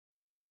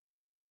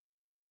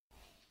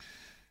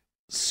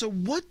So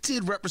what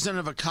did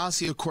Representative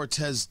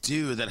Ocasio-Cortez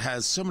do that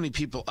has so many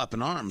people up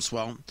in arms?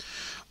 Well,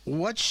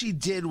 what she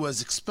did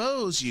was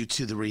expose you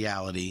to the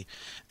reality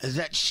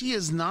that she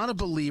is not a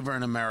believer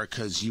in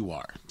America as you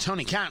are.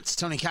 Tony Katz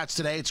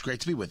today. It's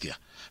great to be with you.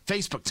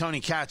 Facebook, Tony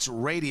Katz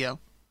Radio.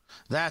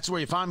 That's where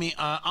you find me.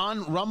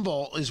 On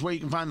Rumble is where you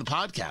can find the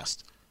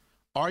podcast.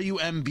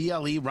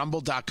 RUMBLE,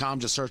 rumble.com.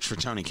 Just search for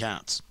Tony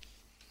Katz.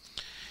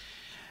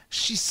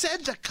 She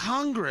said that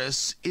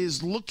Congress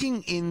is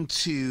looking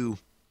into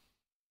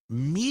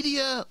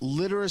media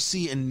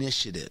literacy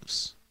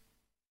initiatives.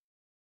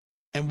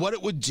 And what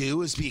it would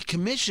do is be a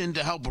commission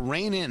to help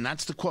rein in,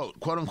 that's the quote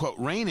unquote,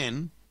 rein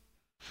in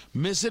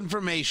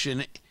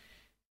misinformation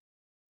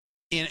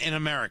in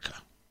America.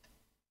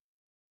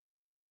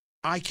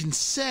 I can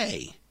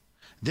say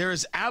there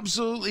is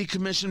absolutely a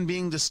commission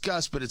being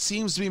discussed, but it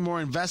seems to be more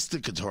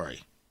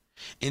investigatory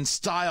in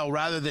style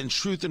rather than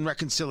truth and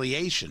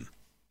reconciliation.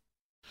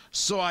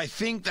 So I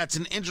think that's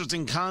an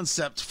interesting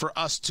concept for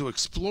us to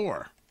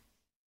explore,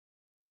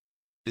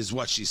 is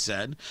what she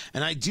said.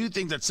 And I do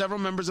think that several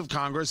members of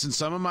Congress in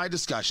some of my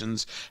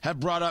discussions have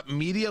brought up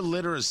media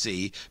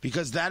literacy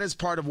because that is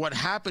part of what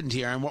happened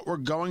here and what we're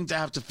going to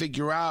have to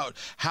figure out,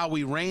 how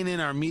we rein in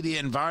our media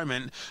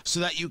environment so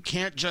that you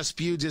can't just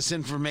spew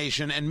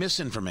disinformation and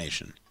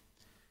misinformation.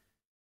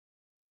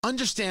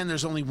 Understand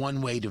there's only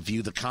one way to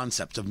view the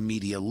concept of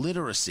media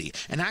literacy.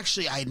 And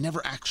actually, I'd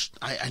never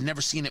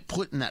seen it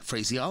put in that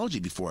phraseology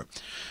before.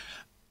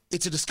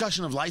 It's a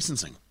discussion of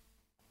licensing.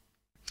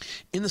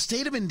 In the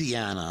state of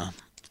Indiana,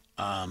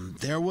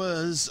 there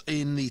was,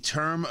 in the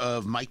term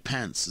of Mike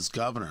Pence as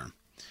governor,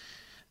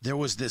 there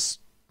was this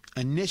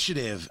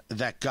initiative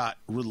that got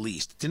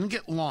released. It didn't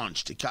get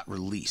launched, it got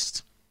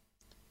released.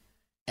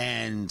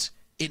 And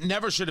it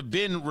never should have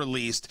been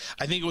released.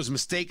 I think it was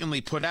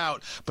mistakenly put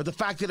out. But the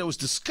fact that it was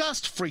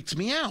discussed freaked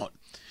me out.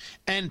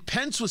 And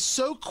Pence was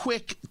so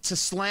quick to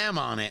slam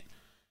on it,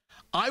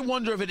 I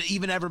wonder if it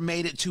even ever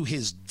made it to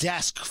his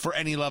desk for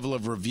any level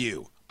of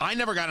review. I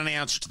never got an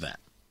answer to that.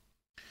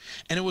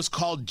 And it was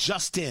called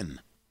Just In,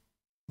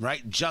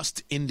 right?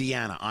 Just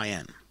Indiana,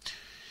 I-N.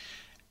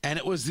 And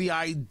it was the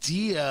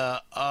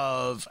idea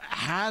of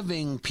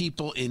having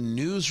people in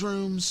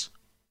newsrooms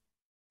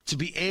to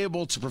be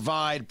able to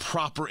provide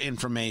proper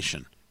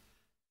information.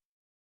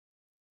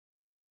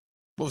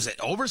 What was it?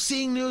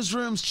 Overseeing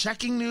newsrooms,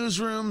 checking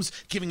newsrooms,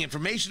 giving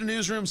information to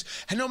newsrooms.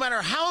 And no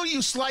matter how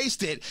you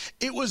sliced it,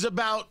 it was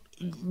about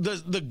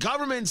the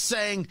government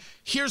saying,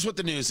 here's what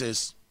the news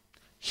is.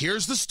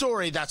 Here's the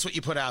story. That's what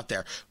you put out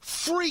there.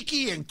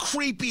 Freaky and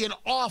creepy and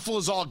awful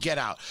as all get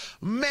out.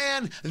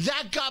 Man,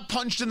 that got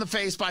punched in the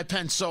face by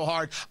Pence so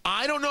hard.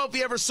 I don't know if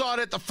he ever saw it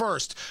at the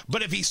first,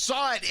 but if he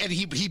saw it and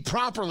he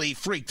properly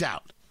freaked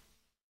out,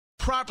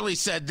 properly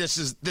said, this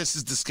is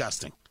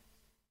disgusting.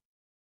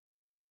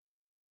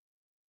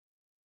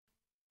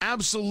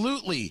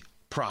 Absolutely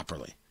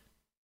properly.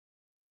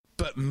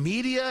 But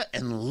media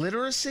and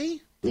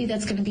literacy?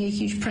 That's going to be a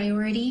huge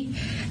priority.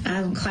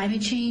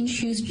 Climate change,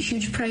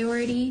 huge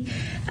priority.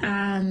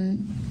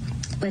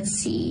 Let's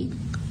see.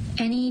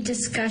 Any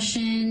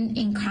discussion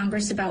in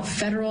Congress about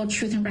federal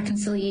truth and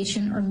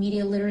reconciliation or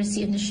media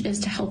literacy initiatives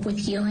to help with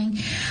healing?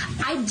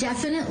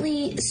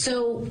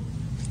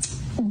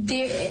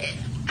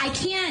 I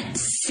can't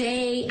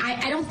say,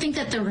 I don't think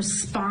that the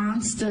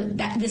response,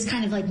 this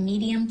kind of like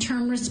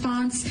medium-term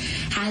response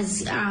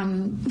has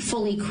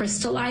fully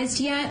crystallized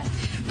yet.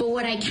 But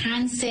what I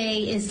can say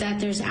is that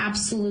there's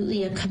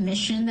absolutely a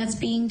commission that's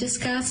being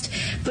discussed,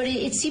 but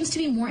it seems to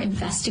be more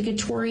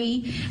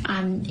investigatory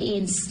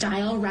in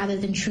style rather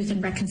than truth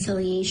and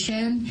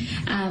reconciliation.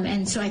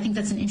 And so I think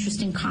that's an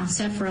interesting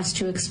concept for us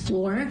to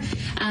explore.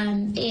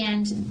 And,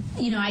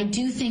 I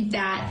do think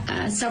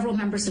that several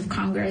members of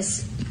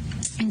Congress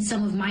in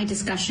some of my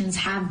discussions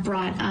have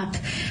brought up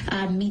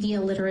media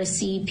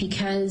literacy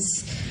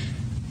because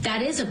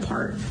that is a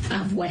part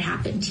of what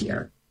happened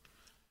here.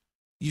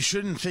 You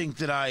shouldn't think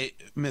that I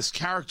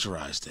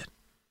mischaracterized it,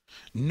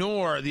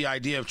 nor the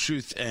idea of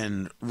truth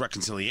and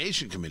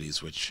reconciliation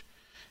committees, which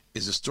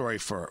is a story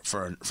for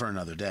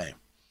another day.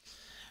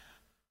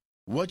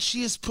 What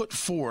she has put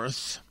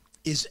forth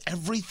is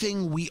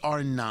everything we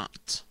are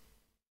not.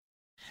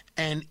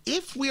 And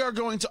if we are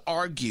going to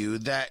argue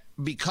that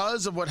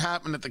because of what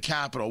happened at the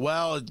Capitol,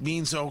 well, it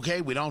means,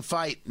 okay, we don't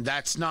fight,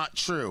 that's not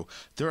true.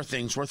 There are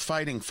things worth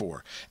fighting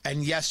for.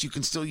 And yes, you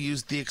can still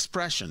use the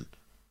expression.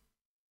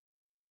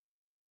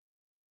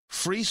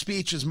 Free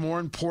speech is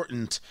more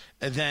important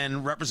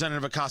than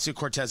Representative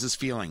Ocasio-Cortez's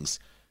feelings.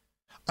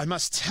 I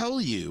must tell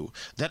you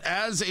that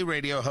as a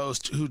radio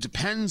host who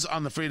depends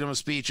on the freedom of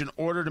speech in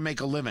order to make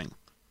a living,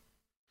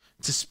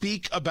 to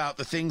speak about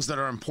the things that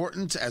are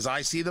important as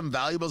I see them,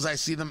 valuable as I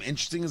see them,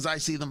 interesting as I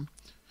see them,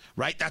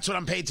 right? That's what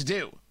I'm paid to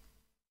do,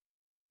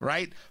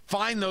 right?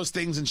 Find those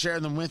things and share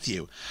them with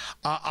you.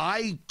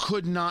 I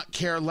could not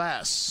care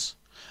less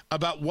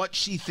about what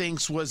she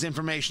thinks was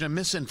information and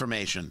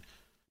misinformation,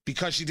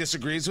 because she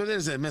disagrees with it?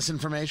 Is it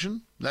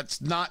misinformation?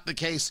 That's not the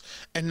case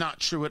and not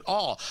true at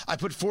all. I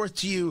put forth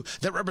to you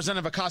that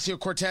Representative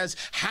Ocasio-Cortez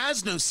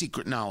has no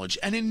secret knowledge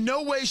and in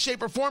no way,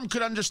 shape, or form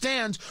could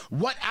understand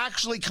what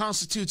actually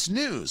constitutes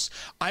news.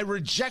 I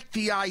reject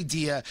the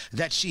idea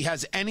that she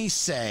has any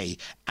say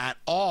at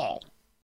all